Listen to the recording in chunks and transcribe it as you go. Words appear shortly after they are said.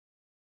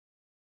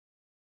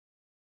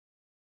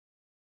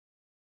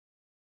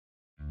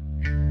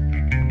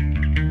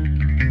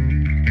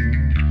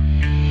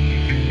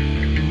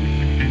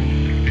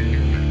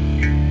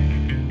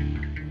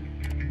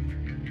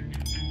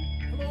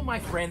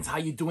friends, how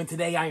you doing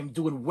today? I am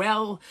doing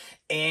well,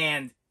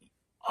 and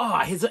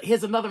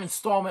here's another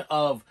installment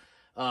of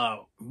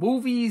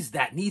movies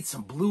that need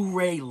some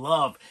Blu-ray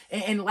love.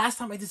 And last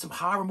time I did some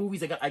horror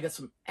movies, I got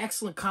some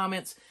excellent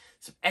comments,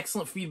 some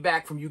excellent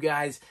feedback from you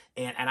guys,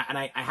 and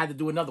I had to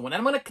do another one.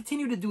 And I'm going to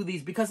continue to do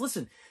these because,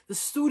 listen, the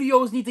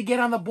studios need to get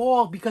on the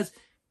ball because,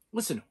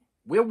 listen,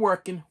 we're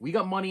working. We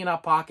got money in our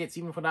pockets.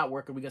 Even if we're not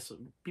working, we got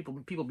some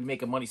people be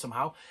making money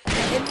somehow.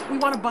 And we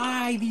want to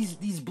buy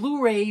these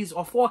Blu-rays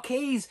or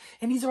 4Ks,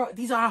 and these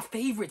are our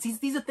favorites.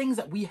 These are things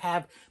that we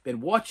have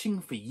been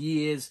watching for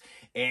years.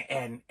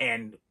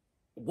 And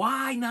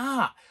why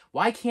not?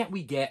 Why can't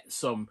we get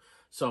some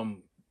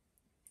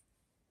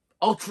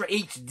Ultra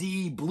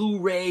HD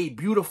Blu-ray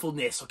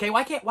beautifulness? Okay,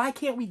 why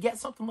can't we get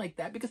something like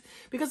that?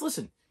 Because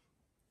listen,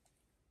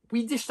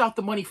 we dished out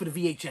the money for the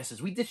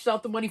VHSs. We dished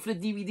out the money for the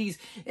DVDs,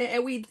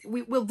 and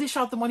we'll dish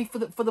out the money for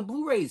the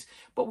Blu-rays.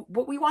 But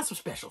we want some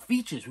special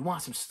features. We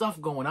want some stuff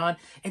going on.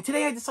 And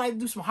today I decided to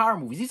do some horror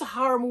movies. These are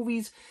horror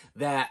movies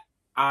that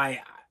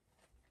I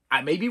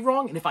may be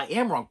wrong, and if I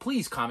am wrong,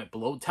 please comment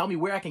below. Tell me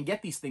where I can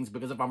get these things,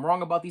 because if I'm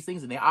wrong about these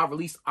things and they are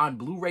released on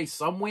Blu-ray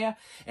somewhere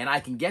and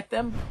I can get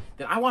them,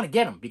 then I want to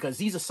get them, because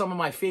these are some of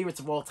my favorites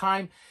of all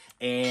time.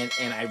 And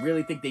I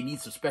really think they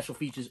need some special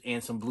features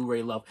and some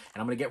Blu-ray love.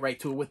 And I'm going to get right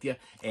to it with you.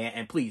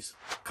 And please,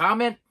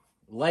 comment,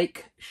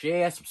 like,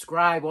 share,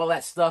 subscribe, all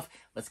that stuff.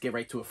 Let's get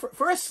right to it.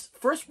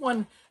 First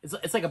one,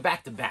 it's like a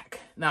back-to-back.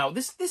 Now,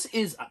 this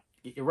is,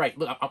 you're right,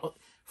 look,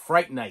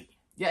 Fright Night.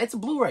 Yeah, it's a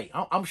Blu-ray.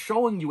 I'm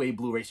showing you a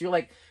Blu-ray. So you're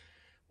like,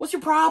 what's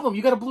your problem?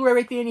 You got a Blu-ray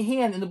right there in your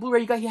hand, and the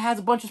Blu-ray you got here has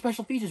a bunch of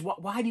special features.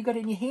 Why do you got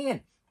it in your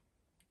hand?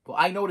 Well,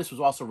 I know this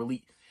was also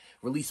released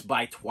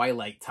by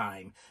Twilight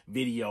Time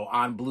Video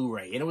on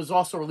Blu-ray. And it was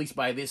also released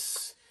by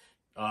this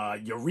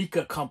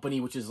Eureka company,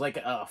 which is like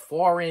a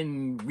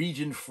foreign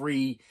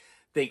region-free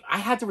thing. I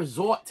had to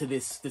resort to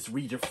this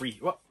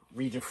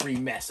region-free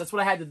mess. That's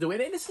what I had to do.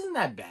 And this isn't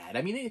that bad.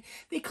 I mean,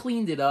 they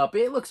cleaned it up.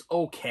 It looks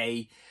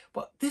okay.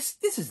 But this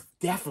is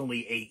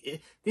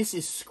definitely this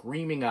is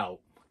screaming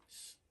out.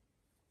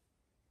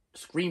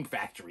 Scream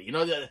Factory, you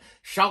know, the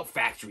Shout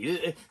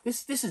Factory.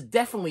 This is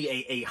definitely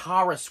a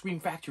horror Scream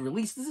Factory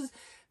release.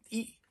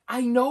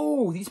 I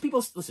know these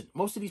people, listen,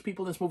 most of these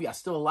people in this movie are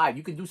still alive.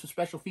 You can do some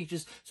special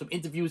features, some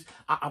interviews.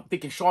 I'm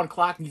thinking Sean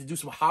Clark needs to do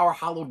some horror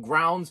hallowed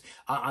grounds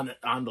on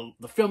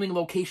the filming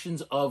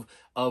locations of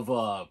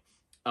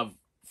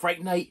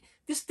Fright Night.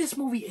 This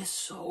movie is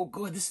so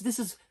good.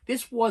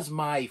 This was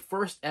my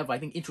first ever, I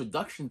think,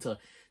 introduction to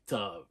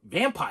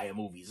vampire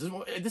movies.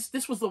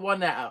 This was the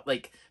one that,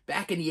 like,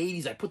 back in the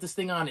 80s, I put this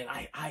thing on and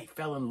I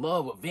fell in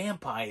love with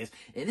vampires.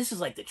 And this is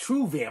like the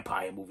true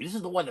vampire movie. This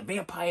is the one, The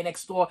Vampire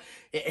Next Door,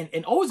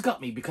 and always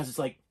got me, because it's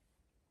like,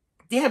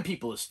 damn,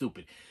 people are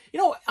stupid. You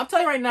know, I'm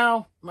telling you right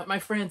now, my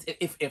friends,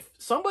 if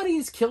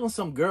somebody's killing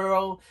some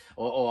girl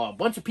or a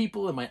bunch of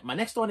people, and my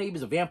next door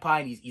neighbor's a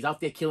vampire and he's out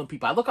there killing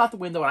people, I look out the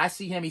window and I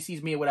see him, he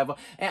sees me or whatever,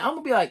 and I'm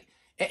gonna be like,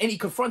 and he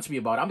confronts me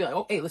about it, I'll be like,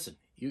 oh, hey, listen,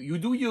 you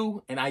do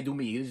you, and I do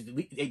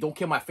me. Hey, don't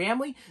kill my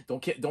family.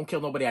 Don't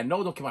kill nobody I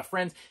know. Don't kill my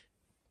friends.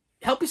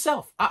 Help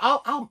yourself.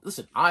 I'll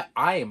listen.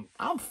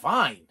 I'm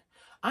fine.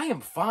 I am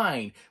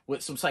fine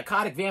with some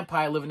psychotic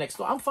vampire living next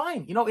door. I'm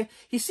fine. You know,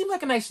 he seemed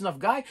like a nice enough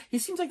guy. He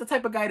seems like the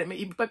type of guy that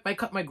might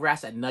cut my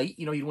grass at night.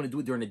 You know, you don't want to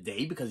do it during the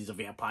day because he's a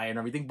vampire and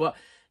everything. But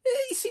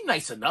he seemed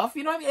nice enough.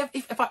 You know what I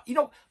mean? If I, you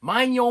know,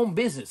 mind your own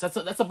business. That's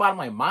the bottom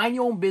line. Mind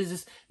your own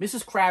business.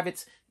 Mrs.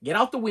 Kravitz, get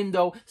out the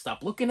window.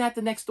 Stop looking at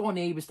the next door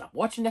neighbors. Stop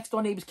watching next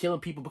door neighbors killing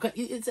people, because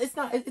it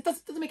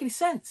doesn't make any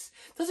sense.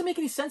 It doesn't make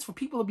any sense for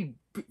people to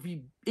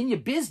be in your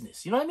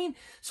business. You know what I mean?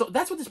 So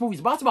that's what this movie is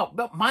about. It's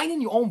about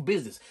minding your own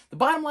business. The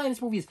bottom line in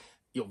this movie is,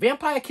 you know,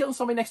 vampire killing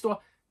somebody next door,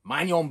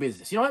 mind your own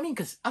business. You know what I mean?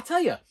 Because I'll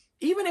tell you,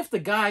 even if the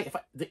guy,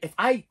 if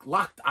I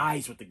locked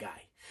eyes with the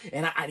guy,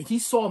 and he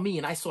saw me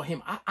and I saw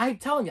him, I'm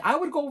telling you, I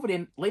would go over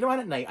there later on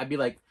at night. I'd be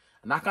like,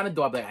 knock on the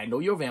door. I'd be like, I know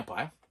you're a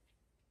vampire.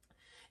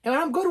 And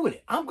I'm good with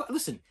it.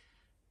 Listen,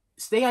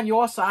 stay on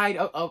your side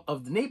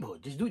of the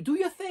neighborhood. Just do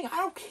your thing. I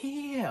don't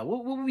care.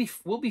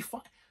 We'll be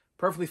fine.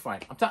 Perfectly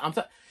fine.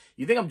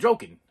 You think I'm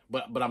joking,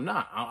 but I'm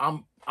not.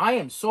 I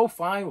am so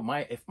fine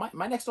with if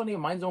my next door neighbor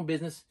minds his own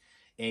business,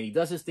 and he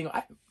does his thing.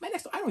 I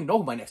don't even know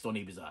who my next door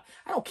neighbors are.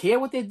 I don't care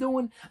what they're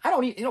doing. I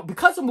don't even, you know,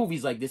 because of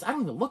movies like this, I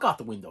don't even look out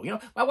the window. You know,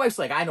 my wife's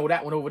like, I know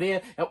that one over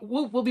there. And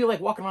we'll be like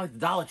walking around at the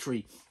Dollar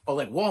Tree or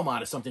like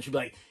Walmart or something. She'll be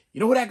like,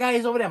 you know who that guy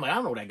is over there? I'm like, I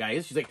don't know who that guy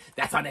is. She's like,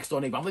 that's our next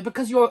door neighbor. I'm like,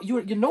 because you're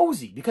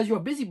nosy, because you're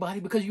a busybody,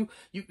 because you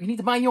need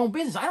to mind your own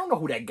business. I don't know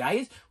who that guy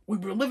is.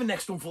 We've been living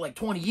next to him for like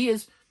 20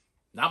 years.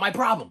 Not my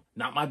problem.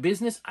 Not my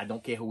business. I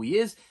don't care who he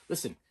is.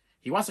 Listen,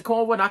 he wants to come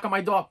over, knock on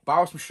my door,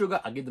 borrow some sugar.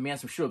 I'll give the man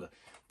some sugar.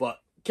 But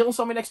killing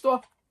somebody next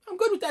door, I'm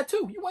good with that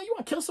too. You want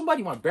to kill somebody,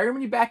 you want to bury him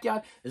in your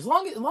backyard. As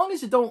long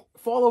as it don't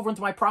fall over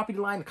into my property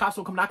line, the cops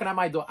don't come knocking on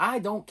my door, I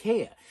don't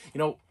care. You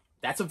know,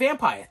 that's a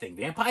vampire thing.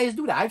 Vampires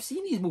do that. I've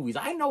seen these movies.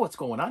 I know what's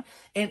going on.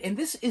 And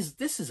this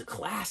is a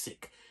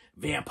classic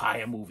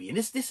vampire movie. And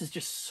this is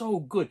just so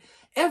good.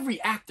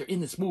 Every actor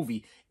in this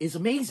movie is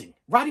amazing.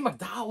 Roddy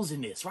McDowall's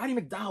in this. Roddy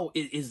McDowall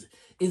is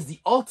the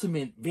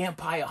ultimate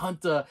vampire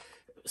hunter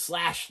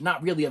slash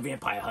not really a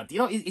vampire hunter. You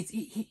know,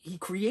 he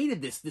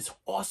created this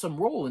awesome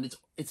role, and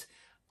it's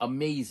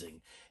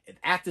amazing. And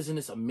actors in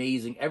this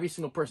amazing. Every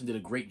single person did a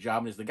great job.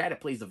 And it's the guy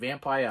that plays the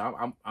vampire.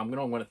 I'm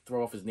gonna want to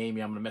throw off his name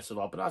here. I'm gonna mess it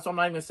up, but so I'm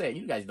not even gonna say it.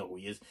 You guys know who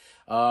he is.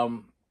 Let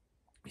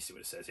me see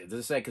what it says here. Does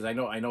it say? Because I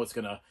know it's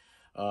gonna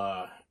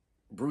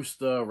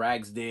Brewster,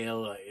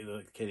 Ragsdale.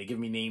 Can they give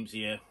me names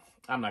here?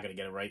 I'm not gonna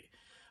get it right.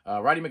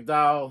 Roddy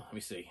McDowall. Let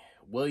me see.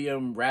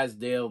 William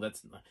Rasdale.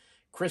 That's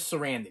Chris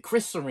Sarandon.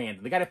 Chris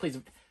Sarandon, the guy that plays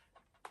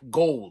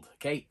Gold.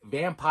 Okay,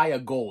 Vampire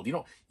Gold. You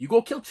know, you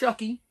go kill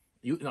Chucky.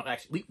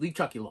 Actually, leave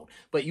Chucky alone.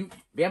 But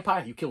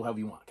vampire, you kill however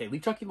you want. Okay,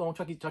 leave Chucky alone.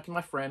 Chucky,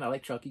 my friend. I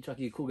like Chucky.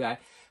 Chucky, a cool guy.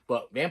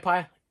 But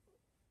vampire,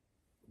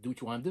 do what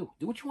you want to do.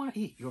 Do what you want to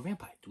eat. You're a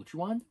vampire. Do what you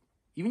want to do.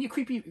 Even your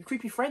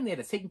creepy friend there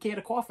that's taking care of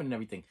the coffin and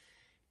everything.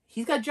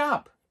 He's got a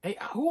job. Hey,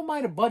 who am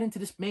I to butt into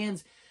this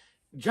man's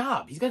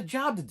job? He's got a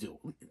job to do.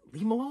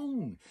 Leave him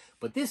alone.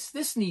 But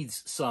this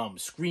needs some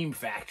Scream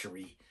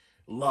Factory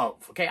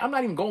love. Okay, I'm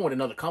not even going with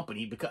another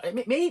company because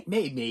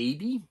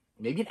maybe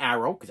an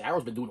Arrow, because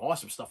Arrow's been doing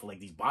awesome stuff with like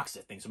these box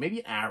set things. So maybe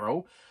an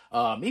Arrow,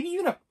 maybe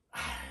even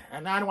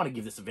and I don't want to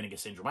give this to Vinegar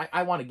Syndrome.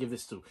 I want to give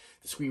this to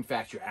the Scream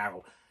Factory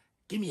Arrow.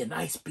 Give me a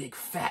nice, big,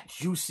 fat,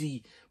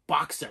 juicy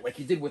box set like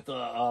you did with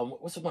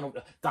what's the one,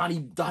 Donnie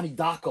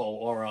Darko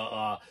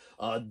or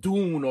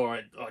Dune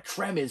or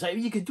Tremors. I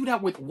mean, you could do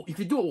that with, you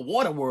could do it with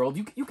Waterworld.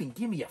 You can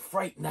give me a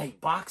Fright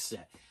Night box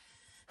set.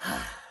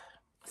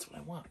 That's what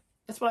I want.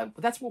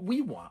 That's what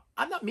we want.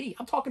 I'm not me.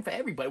 I'm talking for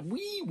everybody.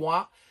 We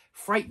want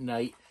Fright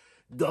Night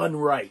done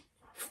right.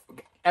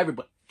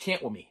 Everybody,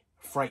 chant with me.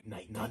 Fright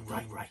Night done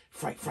right.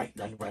 Fright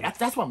Night right.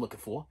 That's what I'm looking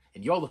for,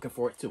 and you're looking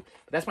for it too.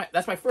 But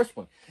that's my first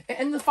one.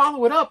 And to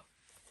follow it up,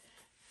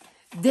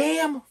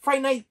 damn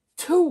Fright Night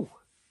 2.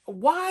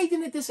 Why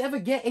didn't this ever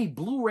get a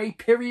Blu-ray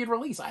period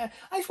release? I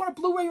just want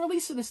a Blu-ray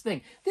release of this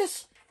thing.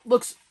 This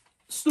looks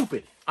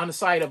stupid on the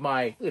side of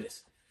my. Look at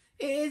this.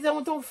 It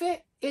don't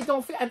fit. It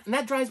don't fit, and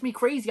that drives me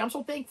crazy. I'm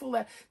so thankful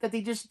that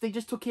they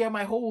just took care of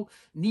my whole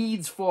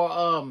needs for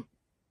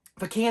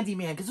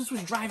Candyman, because this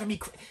was driving me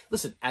crazy.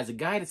 Listen, as a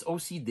guy that's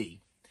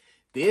OCD,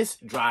 this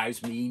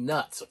drives me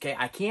nuts. Okay,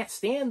 I can't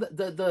stand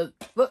the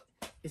look.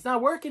 It's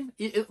not working.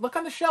 Look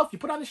on the shelf. You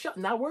put it on the shelf.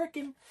 Not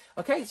working.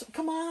 Okay, so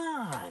come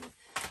on.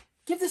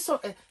 Give this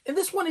so. And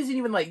this one isn't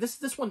even like this.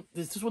 This one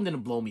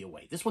didn't blow me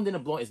away. This one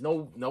didn't blow. It's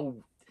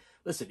no.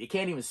 Listen, it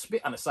can't even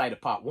spit on the side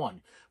of part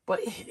one, but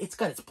it's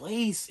got its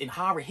place in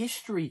horror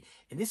history,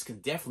 and this can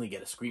definitely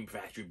get a Scream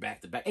Factory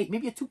back to back. Hey,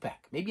 maybe a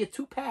 2-pack. Maybe a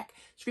 2-pack.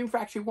 Scream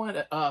Factory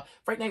 1,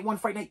 Fright Night 1,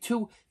 Fright Night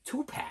 2,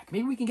 2-pack.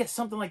 Maybe we can get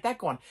something like that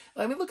going.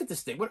 I mean, look at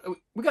this thing.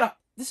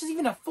 This is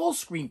even a full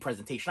screen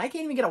presentation. I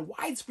can't even get a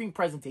widescreen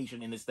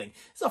presentation in this thing.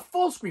 It's a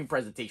full screen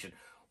presentation.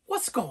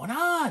 What's going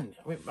on?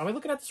 Am I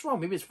looking at this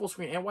wrong? Maybe it's full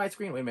screen and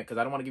widescreen. Wait a minute, because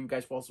I don't want to give you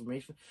guys false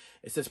information.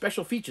 It says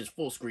special features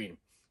full screen.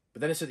 But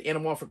then it says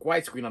anamorphic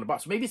widescreen on the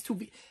box. So maybe it's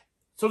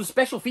so the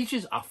special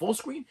features are full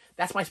screen?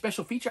 That's my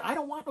special feature? I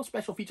don't want no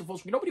special feature full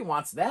screen. Nobody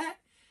wants that.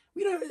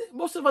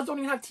 Most of us don't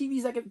even have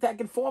TVs that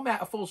can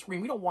format a full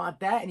screen. We don't want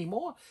that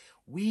anymore.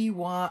 We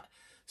want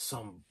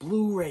some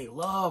Blu-ray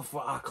love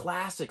for our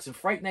classics and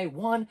Fright Night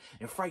 1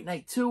 and Fright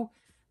Night 2.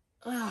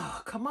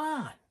 Oh, come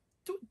on.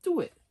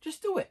 Do it.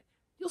 Just do it.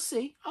 You'll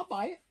see. I'll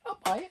buy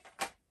it.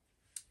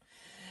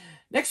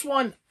 Next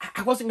one,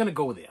 I wasn't going to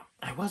go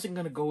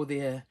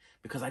there.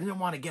 Because I didn't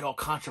want to get all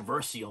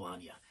controversial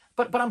on you.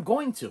 But I'm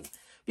going to.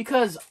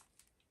 Because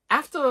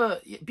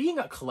after being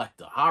a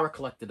collector, horror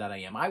collector that I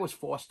am, I was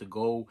forced to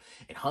go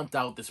and hunt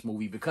out this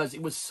movie because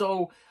it was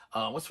so,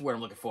 what's the word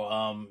I'm looking for?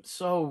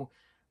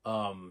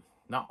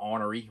 Not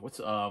ornery. What's,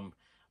 sought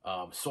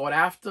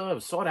after? It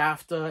was sought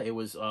after. It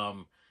was,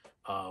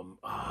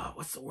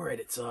 what's the word?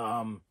 It's,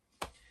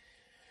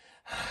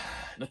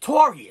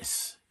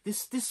 notorious.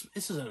 This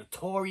is a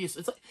notorious.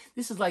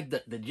 This is like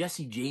the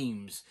Jesse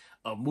James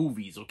of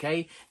movies,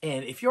 okay?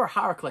 And if you're a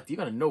horror collector, you're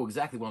gonna know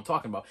exactly what I'm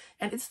talking about.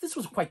 And this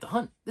was quite the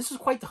hunt. This was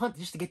quite the hunt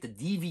just to get the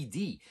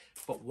DVD.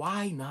 But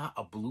why not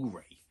a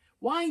Blu-ray?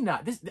 Why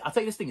not? I'll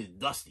tell you, this thing is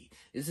dusty.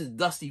 This is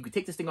dusty. You can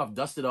take this thing off,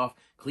 dust it off,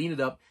 clean it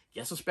up,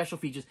 get some special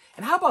features.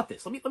 And how about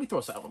this? Let me throw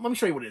this out. Let me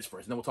show you what it is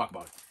first, and then we'll talk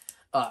about it.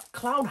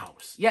 Clown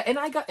House. Yeah, and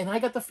I got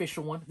the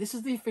official one. This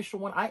is the official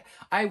one.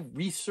 I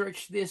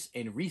researched this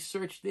and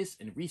researched this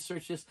and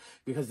researched this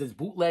because there's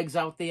bootlegs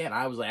out there, and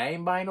I was like, I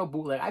ain't buying no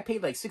bootleg. I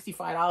paid like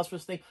 $65 for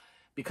this thing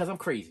because I'm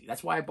crazy.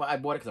 That's why I bought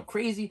it, because I'm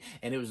crazy,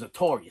 and it was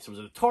notorious. It was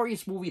a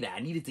notorious movie that I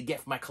needed to get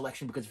for my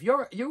collection, because if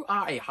you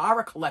are a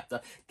horror collector,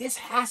 this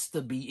has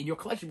to be in your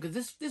collection,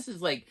 because this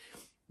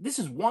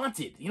is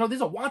wanted. You know,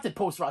 there's a wanted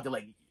poster out there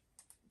like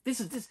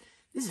this is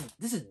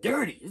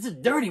dirty. This is a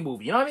dirty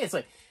movie. You know what I mean? It's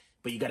like,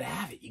 but you gotta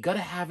have it. You gotta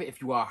have it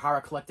if you are a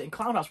horror collector. And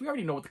Clown House, we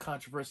already know what the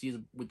controversy is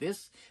with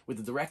this, with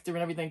the director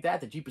and everything like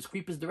that, the Jeepers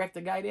Creepers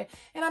director guy there.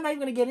 And I'm not even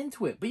gonna get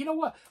into it. But you know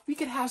what? We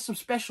could have some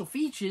special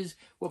features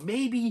with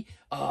maybe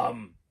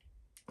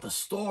the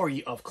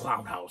story of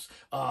Clown House,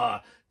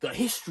 the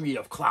history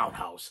of Clown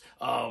House,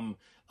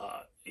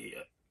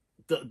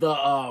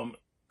 the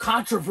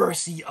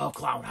controversy of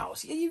Clown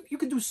House. You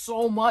can do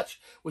so much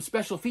with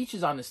special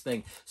features on this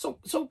thing. So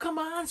come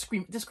on,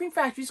 the Scream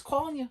Factory's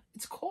calling you.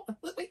 It's calling.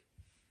 Wait,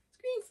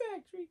 Scream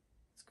Factory.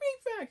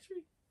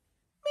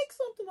 Make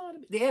something out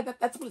of it. Yeah,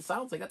 that's what it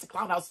sounds like. That's a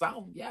Clown House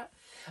sound. Yeah,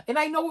 and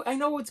I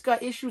know it's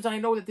got issues, and I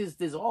know that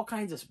there's all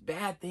kinds of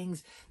bad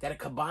things that are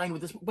combined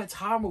with this. But it's a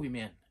horror movie,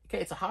 man. Okay,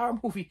 it's a horror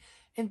movie,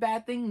 and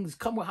bad things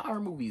come with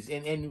horror movies.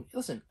 And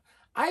listen,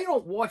 I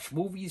don't watch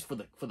movies for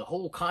the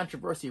whole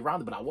controversy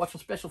around it, but I watch some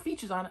special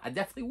features on it. I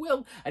definitely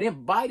will. I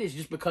didn't buy this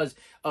just because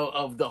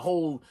of the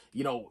whole,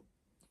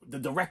 the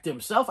director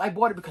himself. I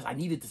bought it because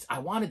I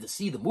wanted to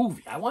see the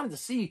movie. I wanted to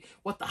see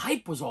what the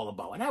hype was all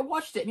about, and I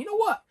watched it. And you know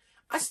what?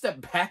 I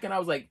stepped back and I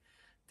was like,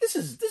 this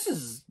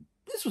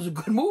was a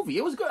good movie.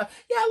 It was good.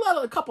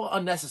 Yeah, a couple of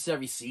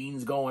unnecessary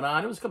scenes going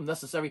on. It was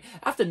unnecessary.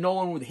 After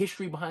knowing the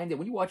history behind it,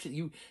 when you watch it,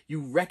 you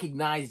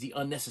recognize the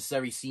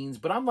unnecessary scenes.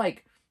 But I'm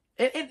like,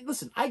 and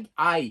listen,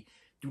 I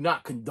do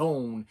not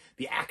condone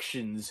the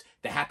actions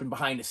that happen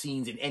behind the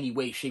scenes in any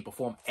way, shape, or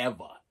form,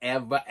 ever.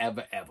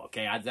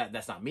 Okay,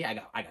 that's not me. I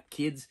got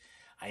kids.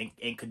 I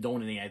ain't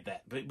condoning any of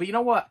that. But you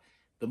know what?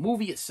 The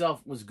movie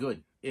itself was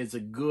good. It's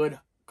a good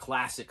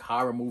classic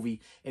horror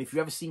movie. And if you've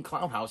ever seen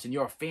Clown House and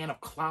you're a fan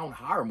of clown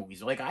horror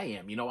movies like I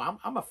am,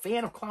 I'm a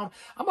fan of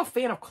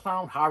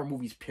clown horror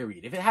movies,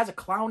 period. If it has a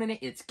clown in it,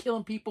 it's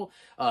killing people,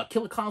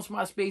 killer clowns from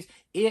outer space.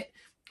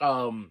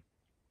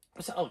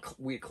 What's that other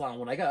weird clown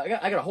one? I got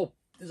a whole,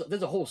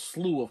 there's a whole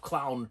slew of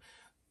clown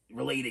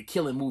related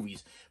killing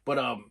movies, but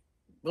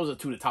those are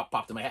two that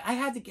popped in my head. I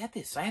had to get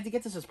this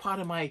as part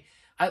of my,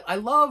 I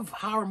love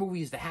horror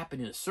movies that happen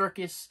in a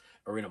circus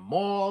or in a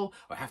mall,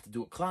 or have to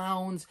do with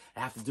clowns. I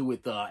have to do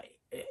with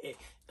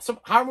some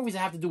horror movies that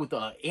have to do with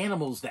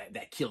animals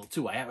that kill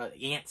too. I have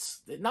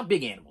ants, not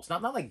big animals,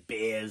 not like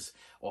bears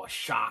or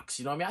sharks.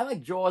 You know what I mean? I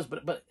like Jaws,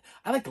 but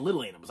I like the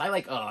little animals. I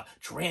like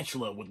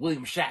Tarantula with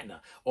William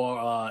Shatner,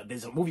 or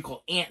there's a movie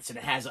called Ants, and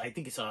it has, I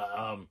think it's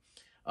the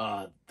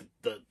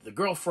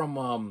girl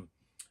from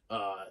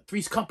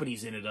Three's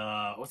Company's in it.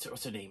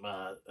 What's her name?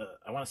 I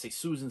want to say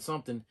Susan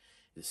something.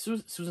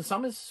 Susan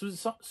Summers?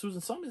 Susan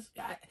Summers?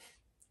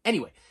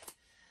 Anyway,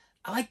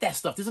 I like that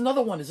stuff. There's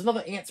another one. There's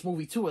another Ants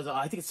movie too.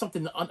 I think it's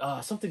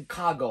something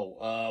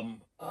Cargo.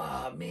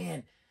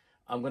 Man,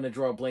 I'm gonna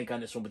draw a blank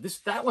on this one. But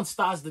that one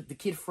stars the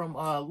kid from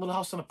Little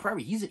House on the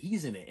Prairie.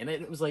 He's in it, and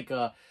it was like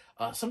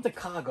something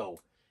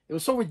Cargo. It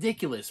was so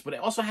ridiculous, but it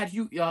also had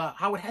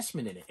Howard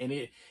Hessman in it, and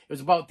it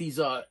was about these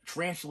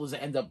tarantulas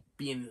that end up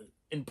being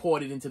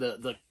imported into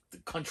the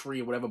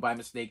country or whatever by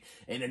mistake,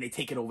 and then they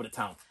take it over to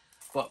town.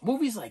 But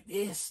movies like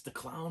this, the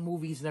clown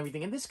movies and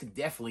everything, and this could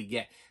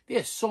definitely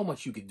there's so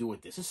much you could do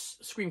with this. This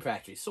Scream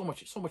Factory, so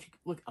much.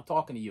 Look, I'm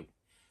talking to you.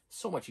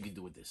 So much you can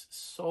do with this.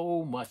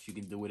 So much you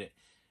can do with it.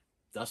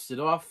 Dust it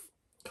off,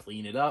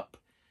 clean it up,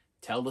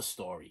 tell the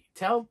story.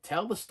 Tell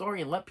the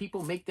story and let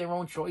people make their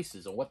own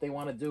choices on what they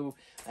want to do.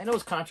 I know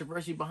there's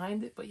controversy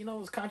behind it, but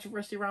there's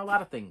controversy around a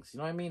lot of things. You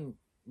know what I mean?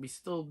 We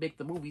still make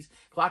the movies.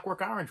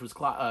 Clockwork Orange was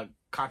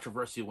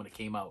controversial when it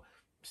came out.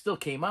 Still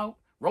came out.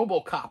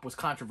 RoboCop was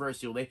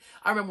controversial.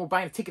 I remember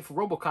buying a ticket for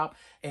RoboCop,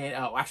 and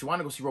actually wanted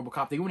to go see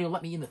RoboCop. They wouldn't even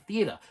let me in the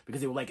theater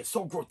because they were like, it's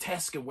so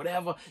grotesque and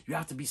whatever. You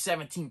have to be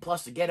 17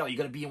 plus to get it, or you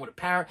got to be in with a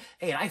parent.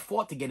 Hey, and I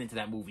fought to get into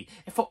that movie.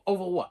 And for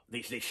over what?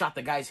 They shot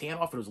the guy's hand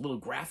off. It was a little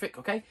graphic.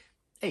 Okay.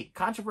 Hey,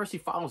 controversy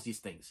follows these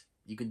things.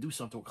 You can do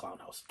something with Clown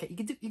House. Okay,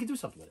 you can do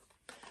something with it.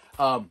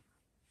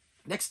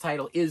 Next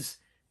title is,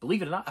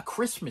 believe it or not, a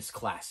Christmas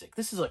classic.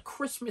 This is a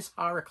Christmas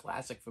horror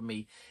classic for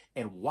me.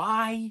 And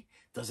why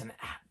doesn't it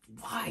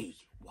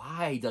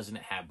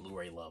have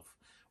Blu-ray Love?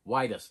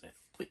 Why doesn't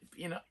it?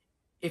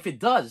 If it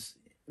does,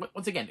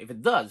 once again, if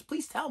it does,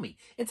 please tell me.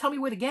 And tell me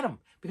where to get them.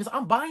 Because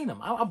I'm buying them.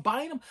 I'm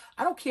buying them.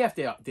 I don't care if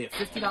they're $50.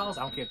 I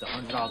don't care if they're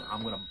 $100.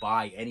 I'm going to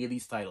buy any of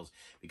these titles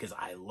because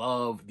I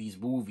love these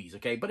movies,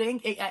 okay? But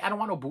I don't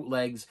want no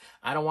bootlegs.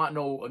 I don't want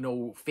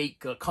no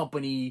fake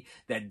company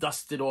that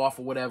dusts it off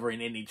or whatever, and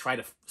then they try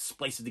to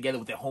splice it together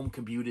with their home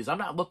computers. I'm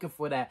not looking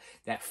for that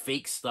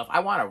fake stuff.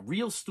 I want a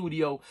real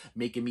studio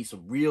making me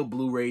some real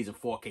Blu-rays and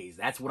 4Ks.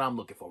 That's what I'm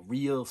looking for.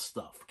 Real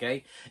stuff,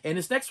 okay? And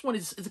this next one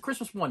is a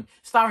Christmas one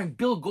starring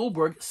Bill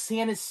Goldberg,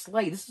 Santa's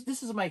Sleigh. This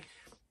is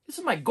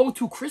my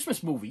go-to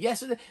Christmas movie. Yes,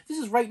 this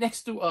is right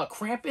next to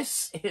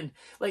Krampus, and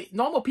like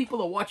normal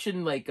people are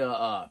watching like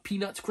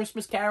Peanuts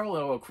Christmas Carol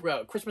or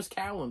Christmas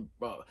Carol and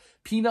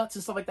Peanuts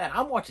and stuff like that.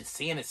 I'm watching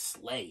Santa's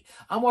Sleigh.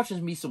 I'm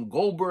watching me some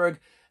Goldberg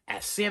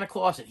as Santa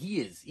Claus, and he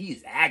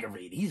is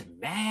aggravated. He's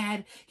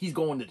mad. He's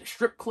going to the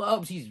strip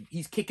clubs.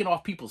 He's kicking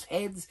off people's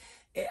heads.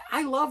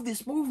 I love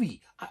this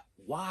movie.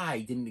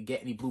 Why didn't it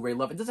get any Blu-ray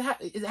Love?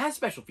 It has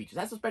special features.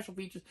 It has some special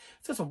features.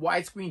 It's got some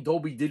widescreen,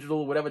 Dolby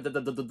Digital, whatever,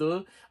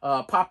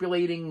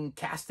 populating,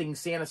 casting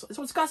Santa. So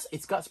it's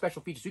got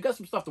special features. You got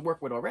some stuff to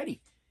work with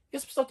already.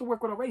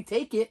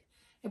 Take it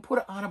and put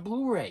it on a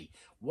Blu-ray.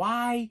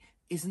 Why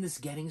isn't this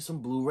getting some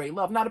Blu-ray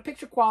love? Now, the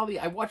picture quality,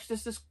 I watched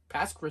this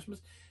past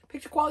Christmas.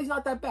 Picture quality's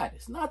not that bad.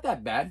 It's not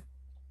that bad.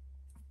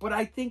 But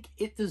I think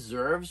it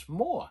deserves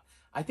more.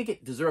 I think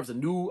it deserves a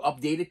new,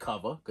 updated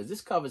cover, because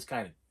this cover is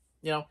kind of,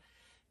 you know,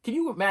 can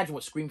you imagine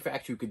what Scream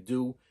Factory could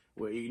do,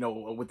 you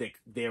know, with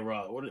their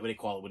what do they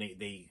call it,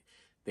 when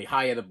they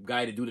hire the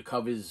guy to do the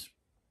covers,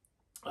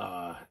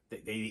 wow,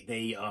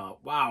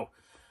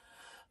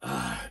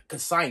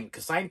 consign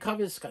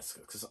covers,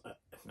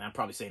 I'm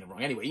probably saying it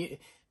wrong. Anyway,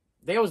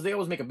 they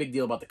always make a big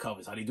deal about the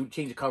covers, how they do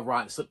change the cover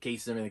out and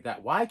slipcases and everything like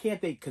that. Why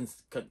can't they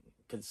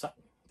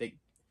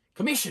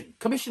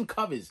commission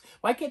covers?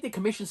 Why can't they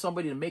commission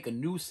somebody to make a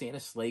new Santa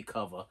sleigh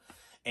cover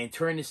and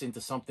turn this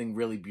into something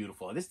really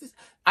beautiful? This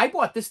I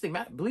bought this thing,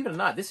 believe it or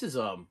not. This is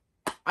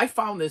I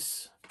found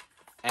this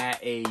at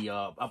a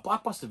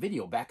Blockbuster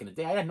Video back in the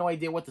day. I had no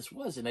idea what this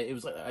was, and it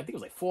was, I think it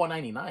was like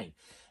 $4.99.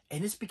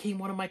 And this became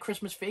one of my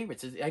Christmas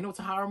favorites. I know it's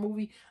a horror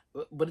movie,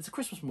 but it's a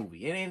Christmas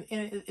movie, and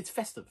it's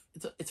festive.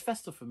 It's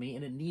festive for me,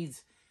 and it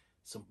needs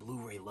some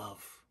Blu-ray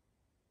love.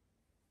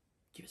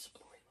 Give us some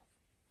Blu-ray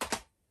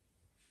love.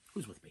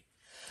 Who's with me?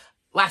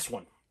 Last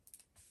one,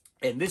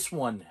 and this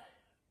one,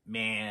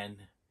 man,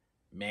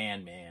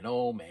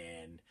 oh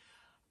man,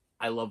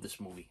 I love this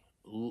movie.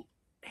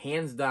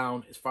 Hands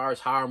down, as far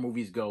as horror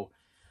movies go.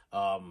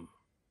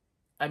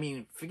 I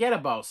mean, forget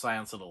about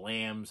Silence of the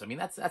Lambs. I mean,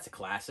 that's a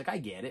classic. I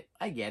get it.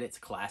 It's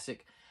a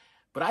classic.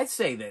 But I'd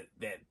say that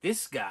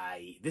this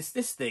guy, this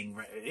thing,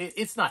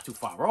 it's not too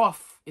far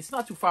off. It's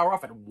not too far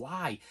off. And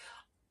why?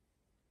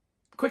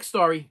 Quick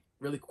story,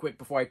 really quick,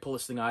 before I pull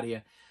this thing out of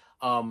here.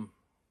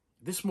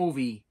 This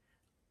movie,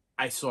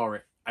 I saw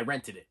it. I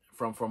rented it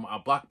from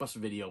a Blockbuster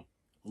Video.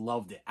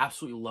 Loved it.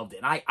 Absolutely loved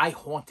it. And I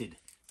haunted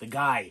the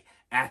guy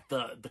at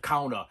the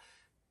counter.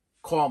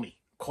 Call me.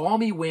 Call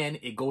me when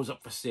it goes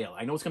up for sale.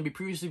 I know it's going to be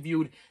previously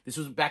viewed. This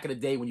was back in the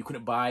day when you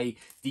couldn't buy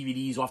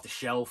DVDs off the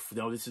shelf.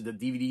 You know, the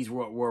DVDs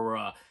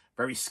were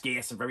very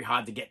scarce and very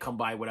hard to come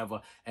by,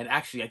 whatever. And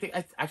actually, I think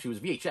it was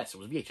VHS. It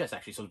was VHS,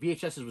 actually. So the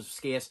VHS was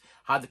scarce,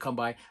 hard to come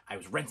by. I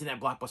was renting that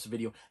Blockbuster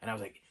Video, and I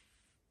was like,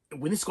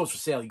 when this goes for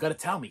sale, you got to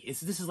tell me.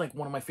 This is like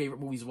one of my favorite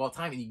movies of all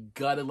time, and you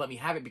got to let me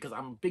have it, because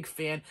I'm a big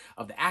fan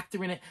of the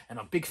actor in it, and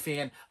I'm a big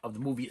fan of the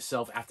movie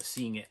itself after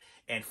seeing it.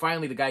 And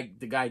finally, the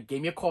guy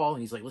gave me a call,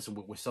 and he's like, listen,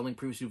 we're selling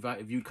previously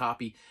viewed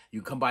copy.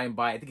 You can come by and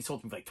buy it. I think he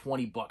sold it for like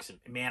 $20. And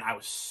man, I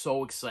was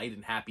so excited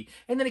and happy.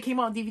 And then it came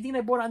out on DVD, and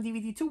I bought it on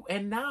DVD too.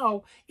 And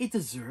now it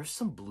deserves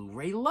some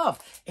Blu-ray love.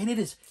 And it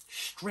is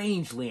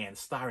Strangeland,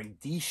 starring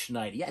Dee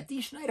Snider. Yeah,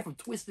 Dee Snider from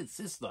Twisted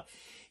Sister.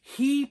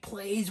 He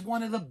plays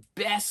one of the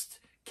best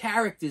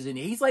characters in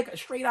it. He's like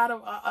straight out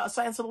of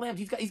Silence of the Lambs.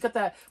 He's got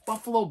that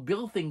Buffalo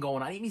Bill thing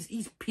going on.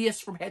 He's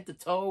pierced from head to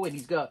toe, and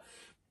he's got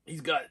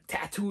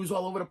tattoos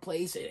all over the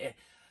place. And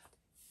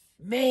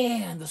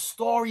man, the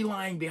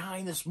storyline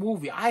behind this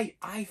movie,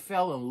 I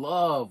fell in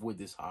love with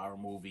this horror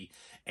movie,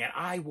 and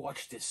I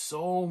watched it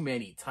so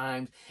many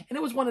times. And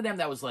it was one of them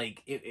that was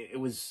like,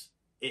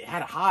 it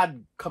had a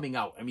hard coming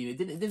out. I mean, it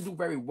didn't do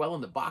very well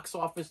in the box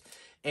office,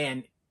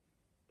 and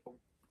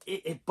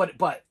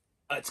but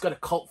it's got a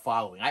cult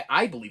following.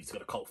 I believe it's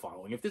got a cult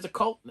following. If there's a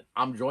cult,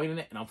 I'm joining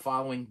it and I'm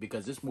following,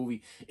 because this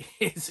movie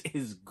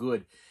is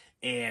good.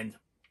 And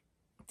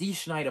Dee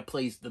Snider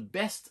plays the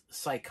best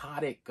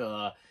psychotic,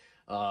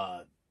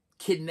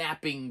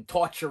 kidnapping,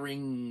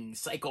 torturing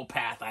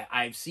psychopath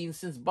I've seen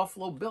since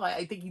Buffalo Bill.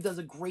 I think he does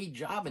a great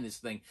job in this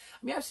thing.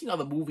 I mean, I've seen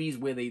other movies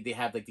where they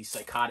have like these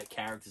psychotic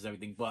characters and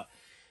everything, but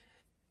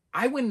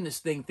I went in this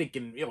thing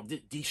thinking, you know,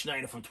 Dee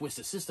Snider from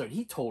Twisted Sister, and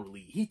he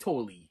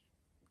totally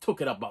took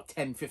it up about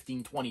 10,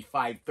 15,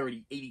 25,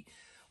 30, 80,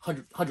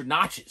 100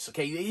 notches.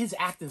 Okay, his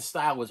acting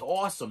style was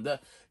awesome.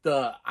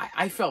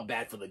 I felt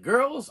bad for the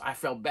girls. I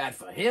felt bad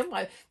for him.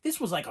 This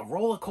was like a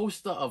roller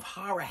coaster of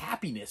horror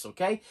happiness.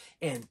 Okay,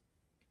 and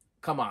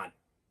come on,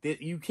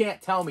 you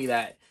can't tell me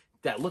that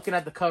looking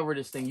at the cover of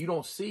this thing, you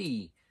don't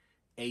see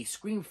a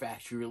Scream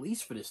Factory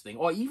release for this thing,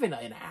 or even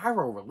an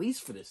Arrow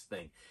release for this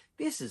thing.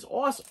 This is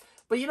awesome.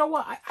 But you know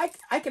what?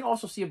 I can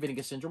also see a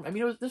Vinegar Syndrome. I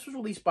mean, this was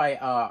released by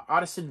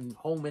Artisan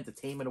Home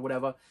Entertainment or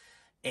whatever.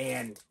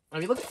 And I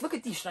mean, look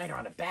at Dee Snider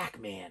on the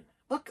back, man.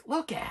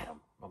 Look at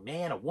him, a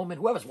man, a woman,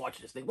 whoever's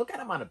watching this thing. Look at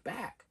him on the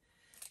back.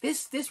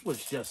 This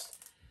was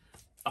just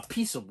a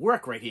piece of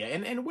work right here.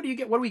 And what do you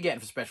get? What are we getting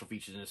for special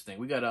features in this thing?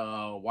 We got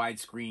a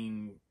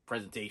widescreen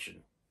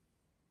presentation.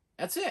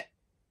 That's it.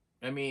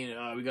 I mean,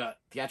 we got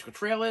theatrical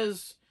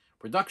trailers,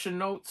 production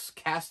notes,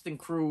 cast and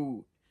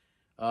crew.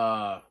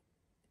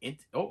 We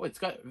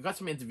got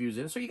some interviews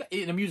in it. So you got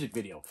in a music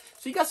video.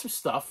 So you got some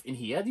stuff in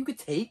here that you could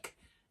take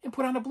and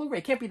put on a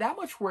Blu-ray. Can't be that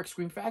much work,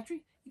 Scream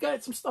Factory. You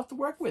got some stuff to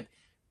work with.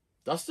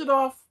 Dust it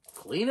off,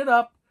 clean it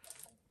up,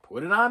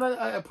 put it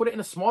on put it in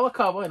a smaller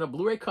cover, in a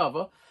Blu-ray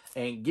cover,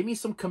 and give me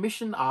some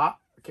commission art,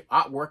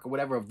 artwork or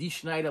whatever of Dee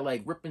Schneider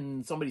like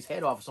ripping somebody's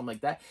head off or something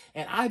like that,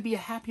 and I'd be a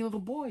happy little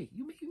boy.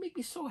 You make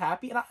me so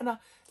happy,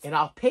 and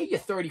I'll pay you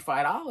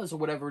 $35 or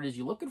whatever it is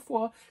you're looking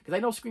for, because I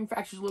know Scream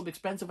Factory's a little bit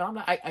expensive, and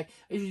I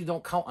usually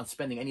don't count on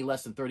spending any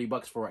less than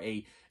 $30 for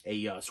a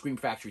Scream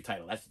Factory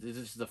title. This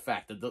is the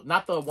fact.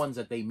 Not the ones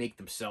that they make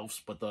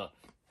themselves, but the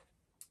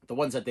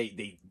ones that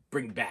they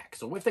bring back.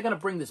 So if they're gonna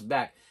bring this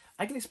back,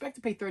 I can expect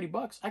to pay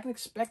 $30. I can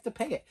expect to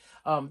pay it.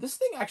 This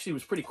thing actually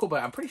was pretty cool,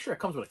 but I'm pretty sure it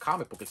comes with a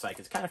comic book inside.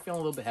 It's kind of feeling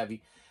a little bit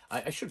heavy.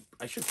 I should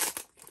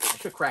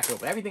crack it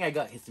open. Everything I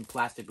got hits in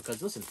plastic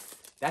because, listen,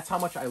 that's how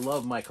much I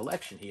love my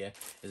collection here.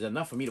 Is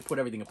enough for me to put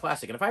everything in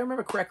plastic. And if I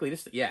remember correctly,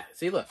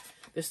 see, look,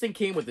 this thing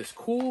came with this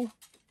cool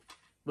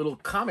little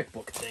comic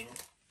book thing.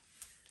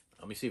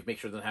 Let me see if make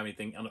sure it doesn't have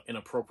anything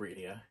inappropriate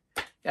here.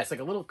 Yeah, it's like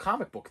a little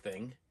comic book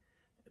thing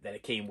that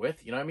it came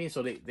with, you know what I mean?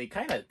 So they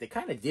kind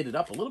of did it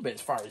up a little bit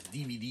as far as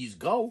DVDs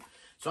go.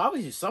 So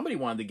obviously somebody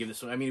wanted to give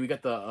this. I mean, we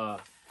got the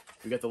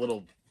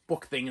little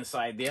book thing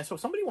inside there. So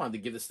somebody wanted to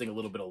give this thing a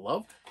little bit of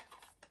love.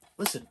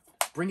 Listen,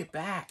 bring it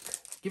back.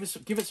 Give it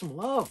some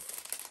love.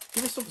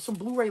 Give us some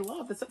Blu-ray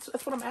love. That's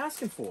what I'm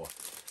asking for.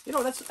 You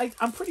know,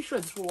 I'm pretty sure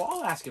that's what we're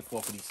all asking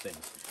for these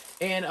things.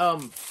 And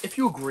if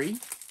you agree,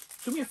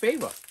 do me a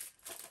favor.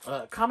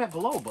 Comment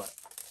below. But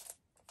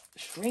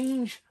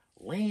Strange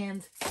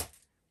Land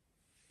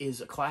is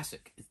a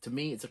classic. To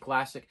me, it's a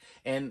classic.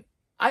 And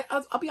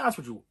I'll be honest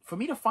with you. For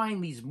me to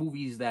find these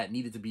movies that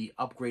needed to be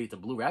upgraded to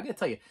Blu-ray, I gotta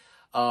tell you,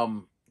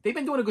 they've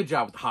been doing a good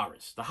job with the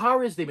horrors. The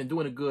horrors, they've been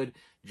doing a good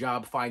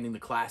job finding the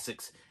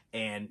classics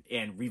and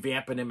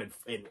revamping them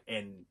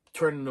and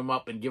turning them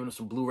up and giving them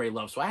some Blu-ray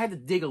love. So I had to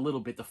dig a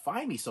little bit to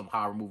find me some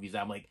horror movies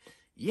that I'm like,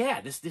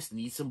 yeah, this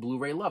needs some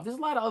Blu-ray love. There's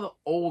a lot of other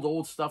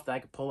old stuff that I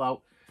could pull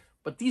out,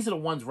 but these are the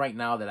ones right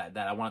now that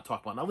I want to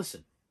talk about. Now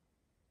listen,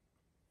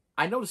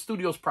 I know the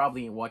studios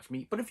probably ain't watch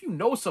me, but if you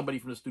know somebody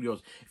from the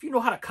studios, if you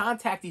know how to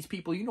contact these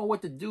people, you know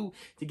what to do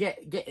to get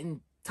in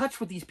touch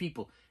with these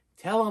people,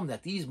 tell them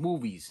that these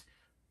movies,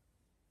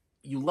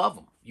 you love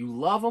them. You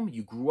love them,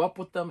 you grew up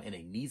with them, and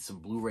they need some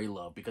Blu-ray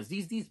love. Because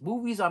these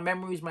movies are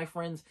memories, my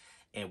friends,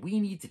 and we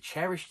need to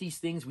cherish these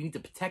things. We need to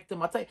protect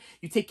them. I'll tell you,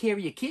 you take care of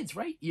your kids,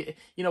 right? You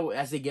know,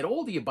 as they get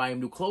older, you buy them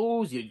new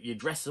clothes, you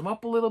dress them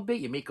up a little bit,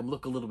 you make them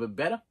look a little bit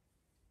better.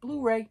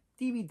 Blu-ray,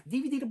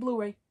 DVD to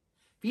Blu-ray.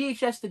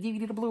 VHS to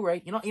DVD to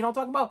Blu-ray. You know what I'm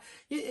talking about?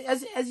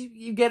 As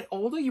you get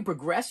older, you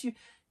progress, you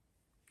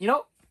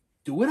know,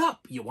 do it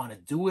up. You want to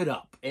do it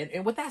up.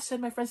 And with that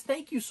said, my friends,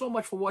 thank you so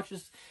much for watching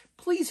this.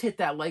 Please hit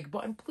that like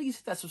button. Please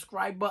hit that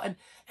subscribe button.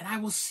 And I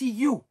will see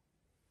you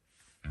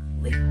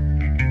later.